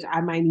ways in which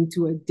I might need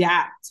to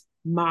adapt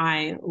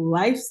my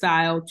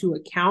lifestyle to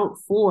account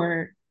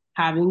for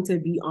having to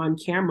be on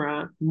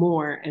camera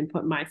more and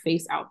put my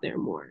face out there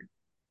more.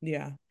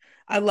 Yeah.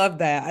 I love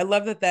that. I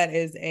love that that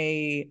is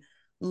a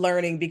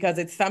learning, because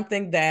it's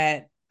something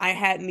that I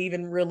hadn't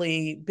even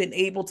really been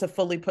able to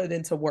fully put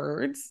into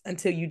words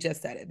until you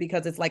just said it.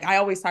 Because it's like I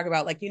always talk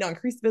about, like,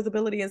 increased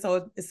visibility, and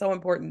so it's so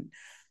important.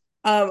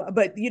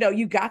 But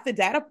you got the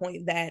data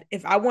point that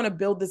if I want to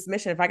build this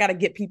mission, if I want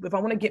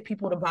to get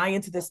people to buy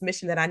into this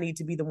mission, that I need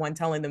to be the one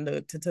telling them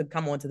to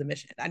come onto the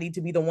mission. I need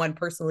to be the one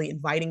personally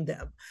inviting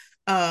them.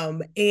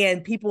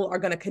 And people are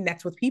going to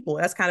connect with people.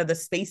 That's kind of the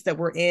space that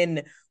we're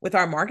in with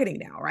our marketing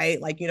now,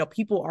 right? Like,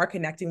 people are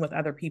connecting with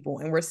other people,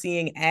 and we're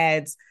seeing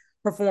ads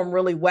perform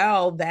really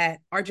well that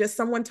are just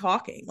someone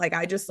talking. Like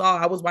I saw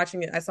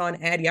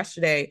an ad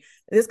yesterday.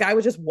 This guy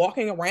was just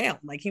walking around,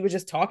 like he was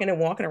just talking and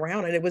walking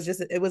around. And it was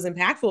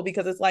impactful,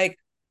 because it's like,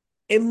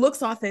 it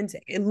looks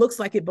authentic. It looks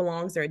like it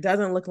belongs there. It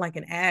doesn't look like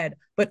an ad,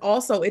 but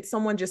also it's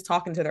someone just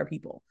talking to their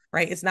people,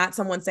 right? It's not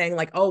someone saying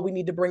like, oh, we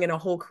need to bring in a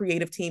whole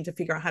creative team to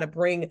figure out how to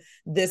bring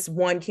this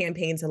one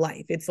campaign to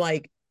life. It's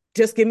like,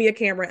 just give me a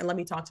camera and let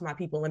me talk to my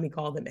people. Let me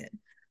call them in.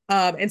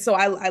 And so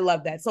I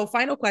love that. So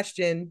final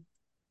question: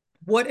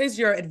 what is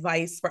your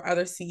advice for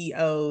other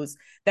CEOs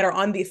that are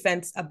on the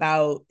fence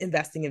about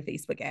investing in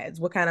Facebook ads?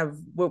 What kind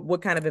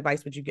of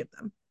advice would you give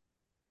them?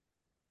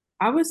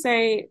 I would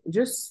say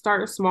just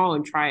start small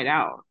and try it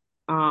out.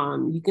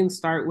 You can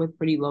start with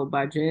pretty low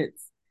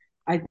budgets.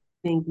 I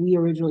think we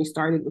originally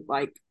started with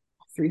like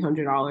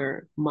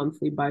 $300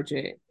 monthly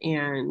budget,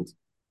 and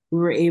we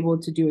were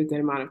able to do a good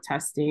amount of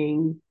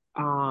testing.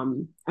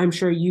 I'm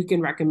sure you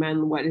can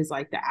recommend what is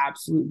like the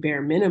absolute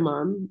bare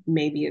minimum.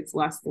 Maybe it's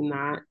less than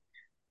that,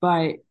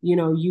 but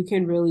you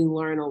can really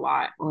learn a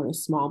lot on a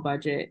small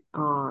budget.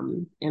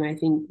 And I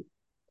think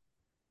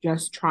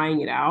just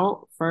trying it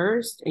out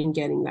first and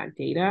getting that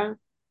data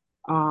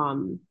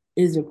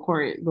is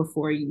important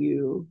before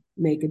you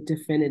make a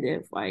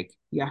definitive like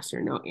yes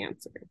or no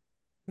answer.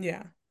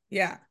 Yeah.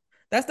 Yeah.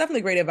 That's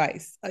definitely great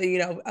advice.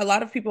 A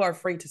lot of people are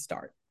afraid to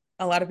start.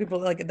 A lot of people,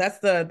 like, that's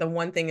the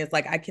one thing is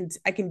like I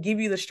can give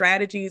you the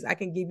strategies, I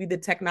can give you the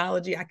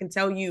technology, I can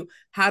tell you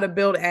how to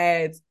build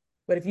ads,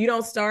 but if you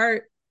don't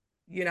start,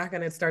 you're not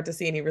going to start to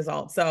see any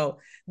results. So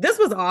this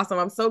was awesome.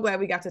 I'm so glad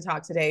we got to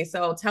talk today.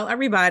 So tell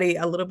everybody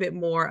a little bit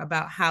more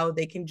about how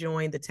they can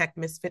join the Tech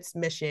Misfits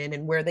mission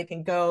and where they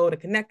can go to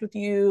connect with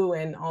you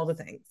and all the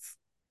things.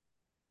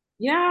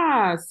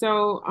 Yeah,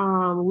 so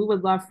we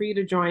would love for you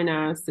to join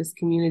us. This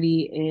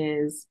community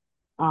is,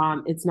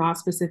 it's not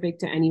specific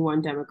to any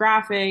one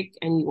demographic,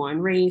 any one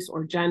race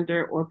or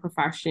gender or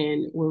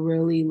profession. We're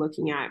really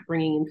looking at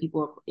bringing in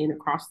people in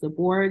across the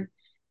board.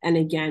 And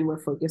again,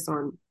 we're focused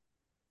on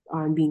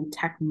being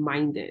tech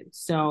minded.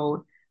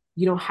 So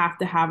you don't have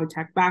to have a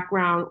tech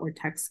background or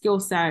tech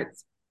skill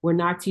sets. We're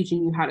not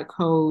teaching you how to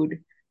code,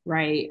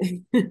 right?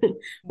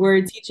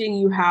 We're teaching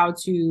you how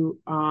to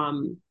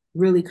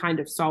really kind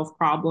of solve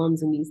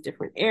problems in these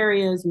different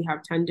areas. We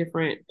have 10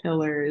 different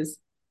pillars.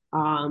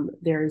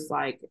 There's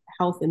like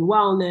health and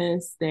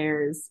wellness,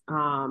 there's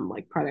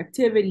like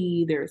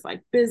productivity, there's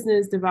like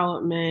business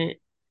development.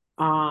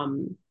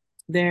 Um,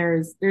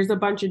 there's a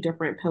bunch of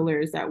different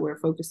pillars that we're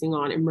focusing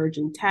on,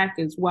 emerging tech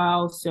as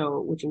well, so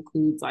which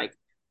includes like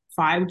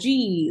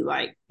 5G,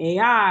 like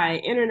AI,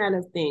 Internet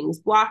of Things,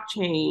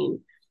 blockchain,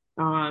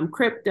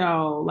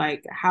 crypto.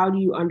 Like, how do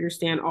you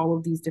understand all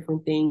of these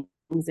different things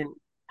and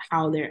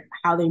how they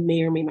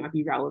may or may not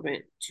be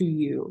relevant to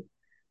you?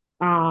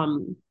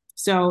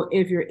 So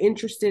if you're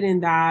interested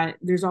in that,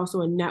 there's also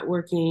a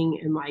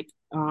networking and like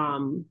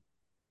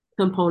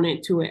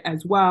component to it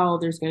as well.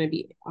 There's going to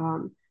be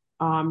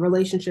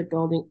relationship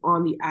building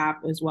on the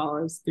app as well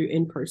as through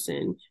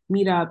in-person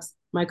meetups.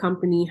 My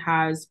company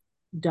has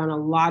done a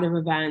lot of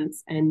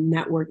events, and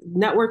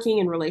networking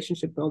and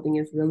relationship building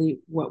is really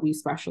what we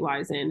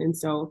specialize in. And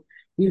so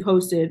we've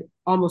hosted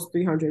almost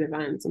 300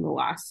 events in the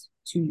last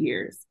 2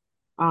 years.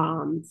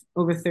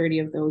 Over 30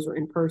 of those were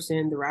in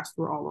person. The rest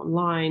were all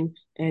online.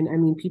 And I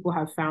mean, people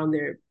have found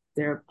their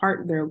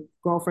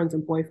girlfriends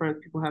and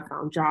boyfriends. People have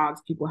found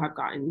jobs. People have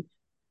gotten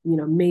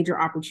major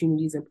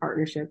opportunities and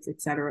partnerships,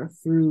 et cetera,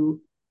 through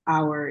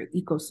our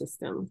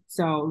ecosystem.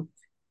 So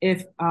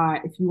if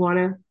you want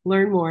to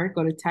learn more,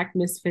 go to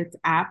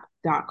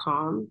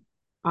techmisfitsapp.com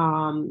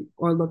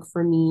or look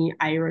for me,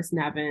 Iris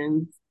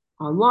Nevins,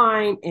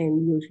 online,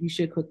 and you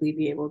should quickly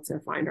be able to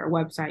find our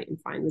website and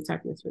find the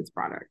Tech Misfits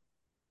product.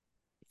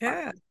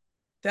 Yeah,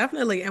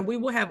 definitely. And we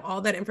will have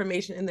all that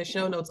information in the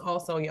show notes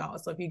also, y'all.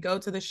 So if you go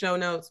to the show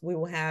notes, we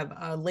will have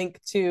a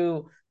link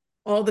to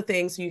all the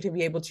things so you can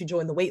be able to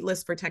join the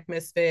waitlist for Tech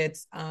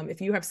Misfits.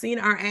 If you have seen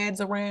our ads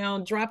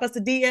around, drop us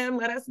a DM.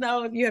 Let us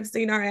know if you have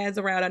seen our ads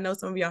around. I know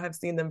some of y'all have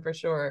seen them for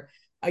sure.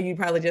 You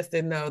probably just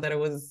didn't know that it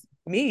was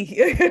me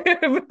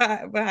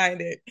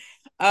behind it.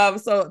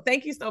 So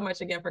thank you so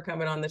much again for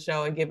coming on the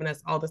show and giving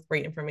us all this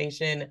great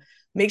information.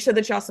 Make sure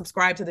that y'all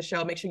subscribe to the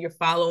show. Make sure you're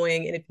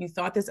following. And if you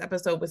thought this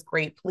episode was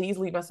great, please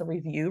leave us a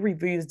review.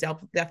 Reviews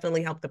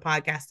definitely help the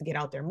podcast to get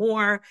out there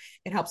more.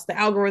 It helps the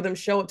algorithm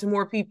show it to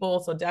more people.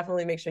 So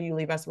definitely make sure you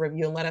leave us a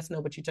review and let us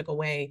know what you took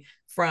away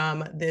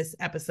from this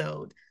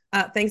episode.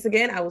 Thanks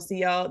again. I will see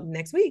y'all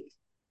next week.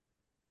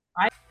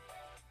 Bye.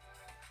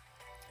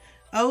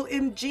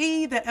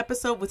 OMG, that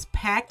episode was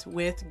packed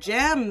with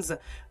gems. Are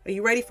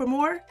you ready for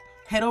more?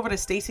 Head over to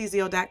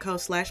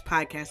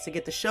stacyzeal.co/podcast to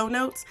get the show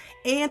notes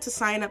and to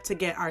sign up to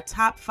get our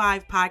top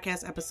 5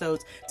 podcast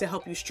episodes to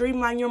help you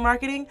streamline your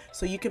marketing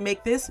so you can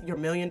make this your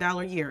 $1 million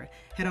year.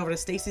 Head over to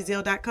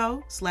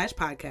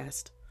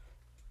stacyzeal.co/podcast.